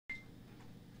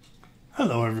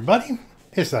Hello everybody,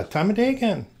 it's that time of day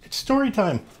again. It's story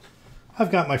time. I've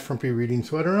got my frumpy reading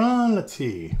sweater on. Let's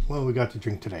see what we got to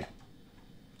drink today.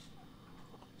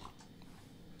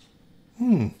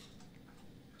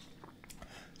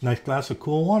 Nice glass of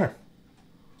cool water.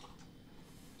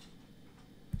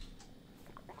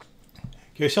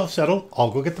 Get yourself settled, I'll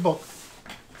go get the book.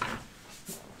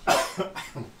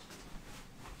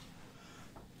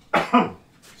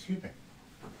 Excuse me.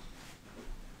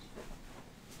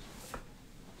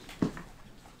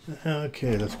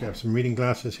 Okay, let's grab some reading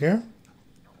glasses here.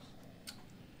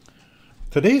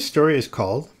 Today's story is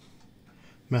called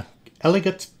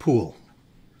McElligot's Pool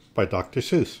by Dr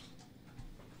Seuss.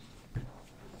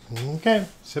 Okay,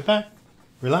 sit back,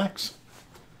 relax.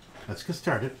 Let's get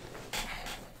started.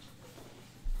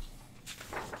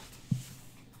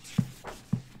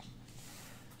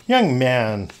 Young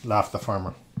man, laughed the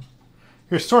farmer,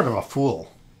 you're sort of a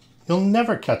fool. You'll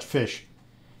never catch fish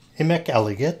in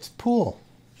McElligot's pool.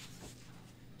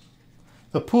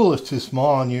 The pool is too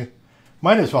small and you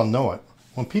might as well know it.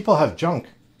 When people have junk,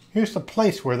 here's the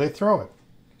place where they throw it.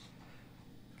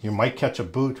 You might catch a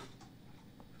boot,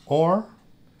 or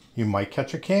you might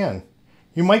catch a can.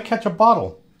 You might catch a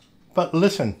bottle. But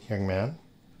listen, young man,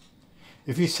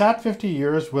 if you sat 50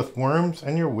 years with worms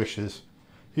and your wishes,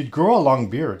 you'd grow a long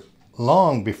beard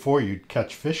long before you'd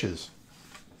catch fishes.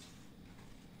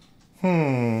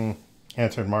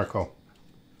 Answered Marco.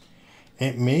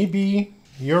 It may be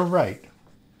you're right.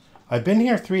 I've been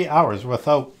here 3 hours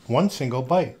without one single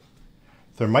bite.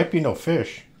 There might be no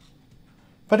fish.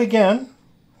 But again,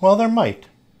 well, there might.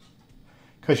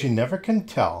 'Cause you never can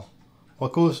tell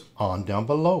what goes on down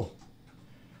below.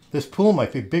 This pool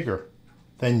might be bigger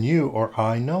than you or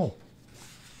I know.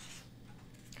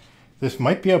 This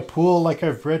might be a pool like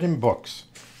I've read in books,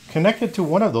 connected to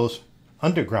one of those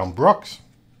underground brooks.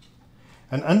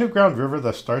 An underground river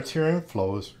that starts here and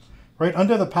flows right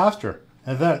under the pasture,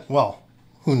 and then, well,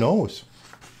 who knows?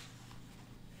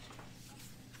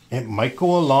 It might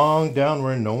go along down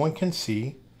where no one can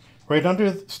see, right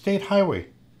under State Highway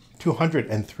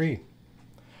 203.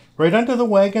 Right under the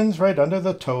wagons, right under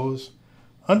the toes,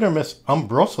 under Miss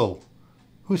Umbroso,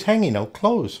 who's hanging out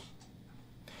clothes.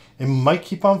 It might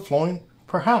keep on flowing,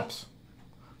 perhaps.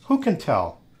 Who can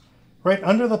tell? Right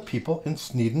under the people in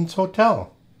Sneeden's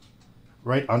Hotel.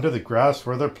 Right under the grass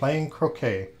where they're playing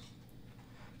croquet.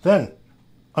 Then,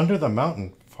 under the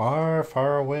mountain, far,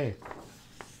 far away.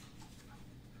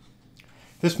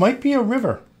 This might be a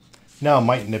river, now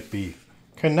mightn't it be,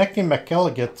 connecting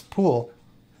McElligot's pool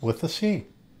with the sea.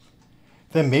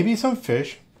 Then maybe some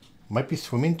fish might be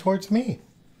swimming towards me.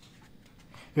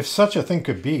 If such a thing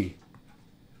could be,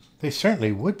 they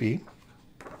certainly would be.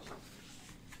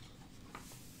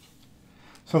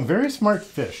 Some very smart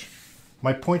fish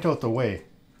might point out the way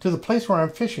to the place where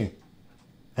I'm fishing,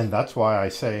 and that's why I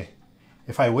say,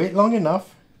 if I wait long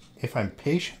enough, if I'm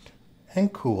patient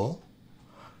and cool,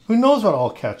 who knows what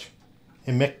I'll catch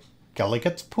in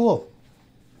McElligot's pool.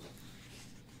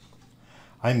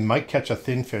 I might catch a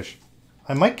thin fish.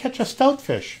 I might catch a stout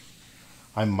fish.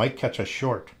 I might catch a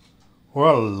short or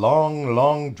a long,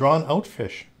 long drawn out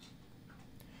fish.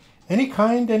 Any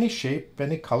kind, any shape,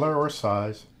 any color or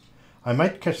size. I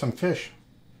might catch some fish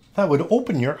that would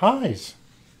open your eyes.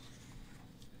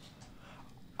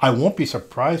 I won't be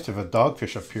surprised if a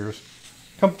dogfish appears,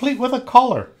 complete with a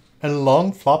collar and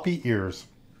long floppy ears,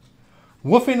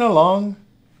 woofing along,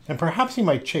 and perhaps he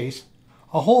might chase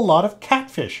a whole lot of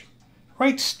catfish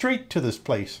right straight to this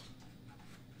place.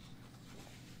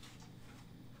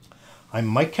 I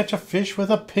might catch a fish with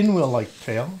a pinwheel-like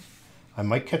tail. I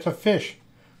might catch a fish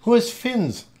who has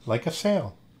fins like a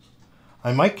sail.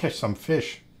 I might catch some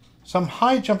fish, some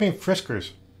high-jumping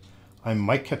friskers. I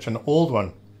might catch an old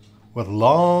one with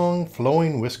long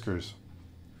flowing whiskers.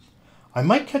 I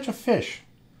might catch a fish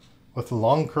with a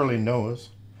long curly nose.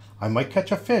 I might catch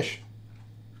a fish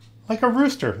like a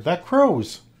rooster that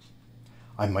crows.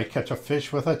 I might catch a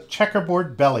fish with a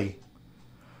checkerboard belly,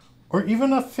 or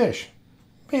even a fish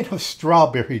made of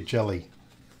strawberry jelly.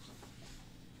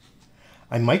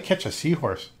 I might catch a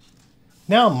seahorse.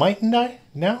 Now, mightn't I?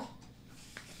 Now?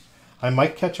 I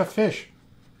might catch a fish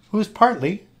who is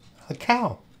partly a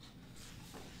cow.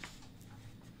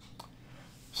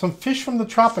 Some fish from the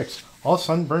tropics, all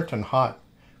sunburnt and hot,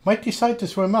 might decide to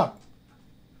swim up.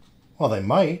 Well, they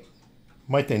might.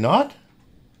 Might they not?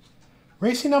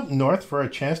 Racing up north for a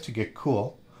chance to get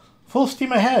cool, full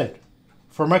steam ahead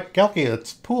for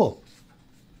McElligot's pool.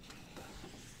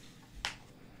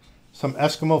 Some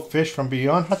Eskimo fish from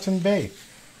beyond Hudson Bay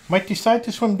might decide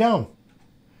to swim down,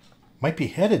 might be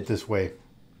headed this way.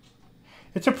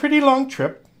 It's a pretty long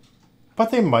trip,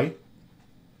 but they might.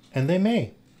 and they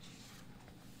may.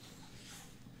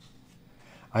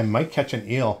 I might catch an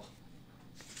eel.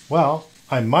 Well,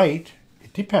 I might.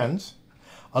 It depends.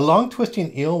 A long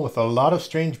twisting eel with a lot of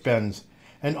strange bends,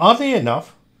 and oddly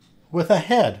enough, with a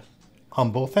head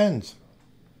on both ends.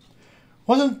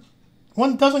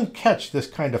 One doesn't catch this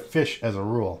kind of fish as a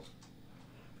rule,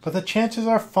 but the chances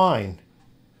are fine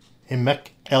in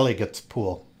McElligot's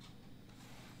pool.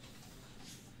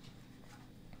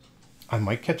 I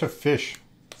might catch a fish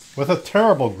with a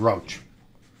terrible grouch,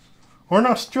 or an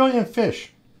Australian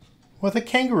fish with a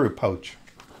kangaroo pouch.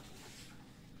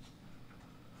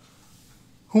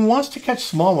 Who wants to catch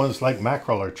small ones like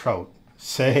mackerel or trout?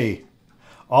 Say,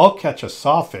 I'll catch a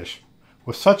sawfish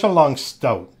with such a long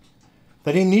snout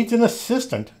that he needs an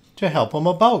assistant to help him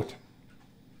about.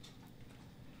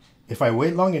 If I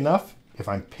wait long enough, if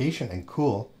I'm patient and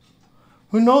cool,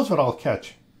 who knows what I'll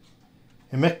catch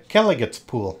in McElligot's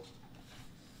pool?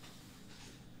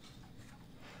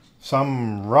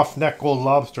 Some roughneck old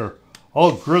lobster,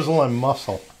 all grizzle and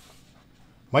muscle,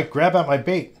 might grab at my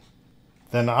bait.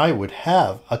 Then I would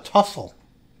have a tussle.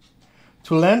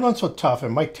 To land one so tough, it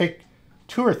might take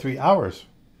 2 or 3 hours,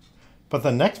 but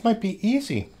the next might be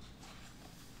easy.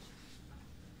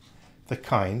 The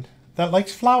kind that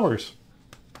likes flowers.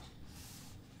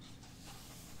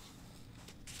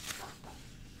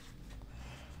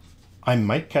 I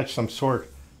might catch some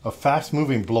sort of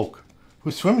fast-moving bloke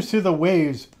who swims through the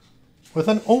waves with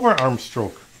an overarm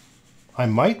stroke. I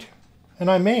might, and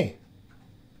I may.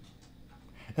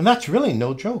 And that's really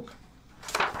no joke.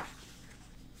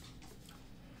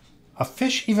 A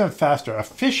fish even faster, a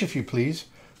fish, if you please,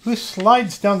 who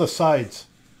slides down the sides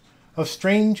of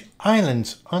strange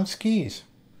islands on skis.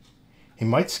 He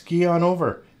might ski on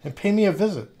over and pay me a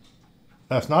visit.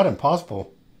 That's not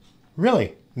impossible.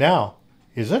 Really, now,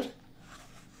 is it?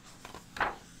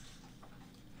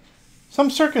 Some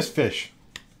circus fish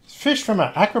from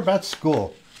an acrobat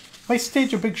school, might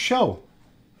stage a big show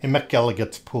in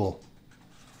McElligot's pool.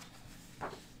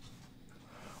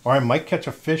 Or I might catch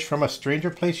a fish from a stranger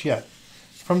place yet,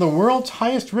 from the world's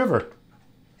highest river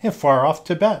in far off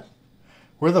Tibet,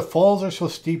 where the falls are so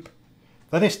steep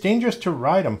that it's dangerous to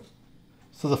ride them,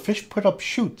 so the fish put up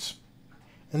chutes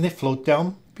and they float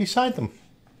down beside them.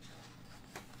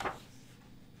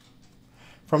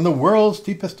 From the world's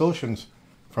deepest oceans,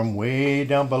 from way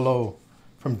down below,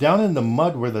 from down in the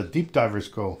mud where the deep divers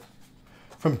go,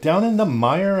 from down in the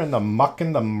mire and the muck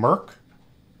and the murk,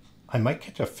 I might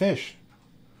catch a fish.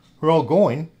 We're all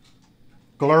going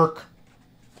glurk.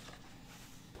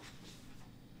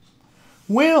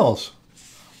 Whales!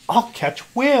 I'll catch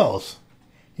whales!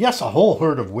 Yes, a whole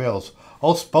herd of whales,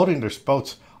 all spouting their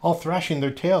spouts, all thrashing their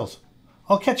tails.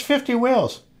 I'll catch 50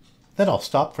 whales, then I'll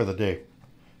stop for the day,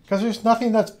 'cause there's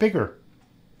nothing that's bigger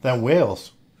than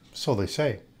whales, so they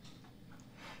say.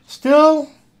 Still,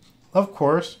 of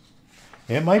course,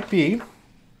 it might be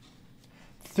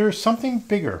there's something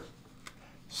bigger,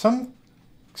 some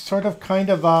sort of kind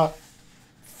of a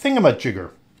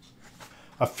thingamajigger.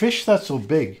 A fish that's so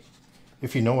big,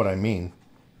 if you know what I mean,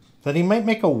 that he might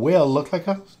make a whale look like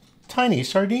a tiny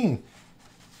sardine.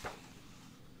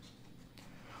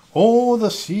 Oh, the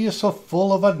sea is so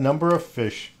full of a number of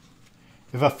fish.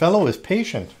 If a fellow is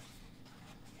patient,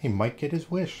 he might get his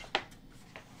wish.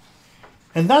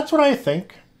 And that's what I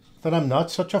think, that I'm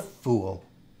not such a fool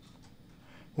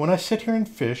when I sit here and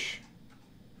fish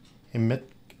in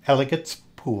McElligot's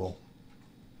pool.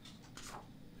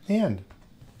 The end.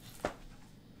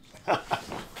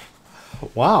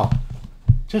 Wow.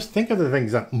 Just think of the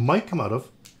things that might come out of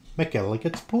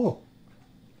McElligot's pool.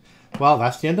 Well,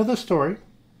 that's the end of the story.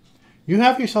 You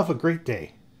have yourself a great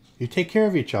day. You take care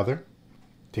of each other.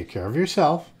 Take care of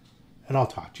yourself. And I'll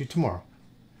talk to you tomorrow.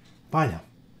 Bye now.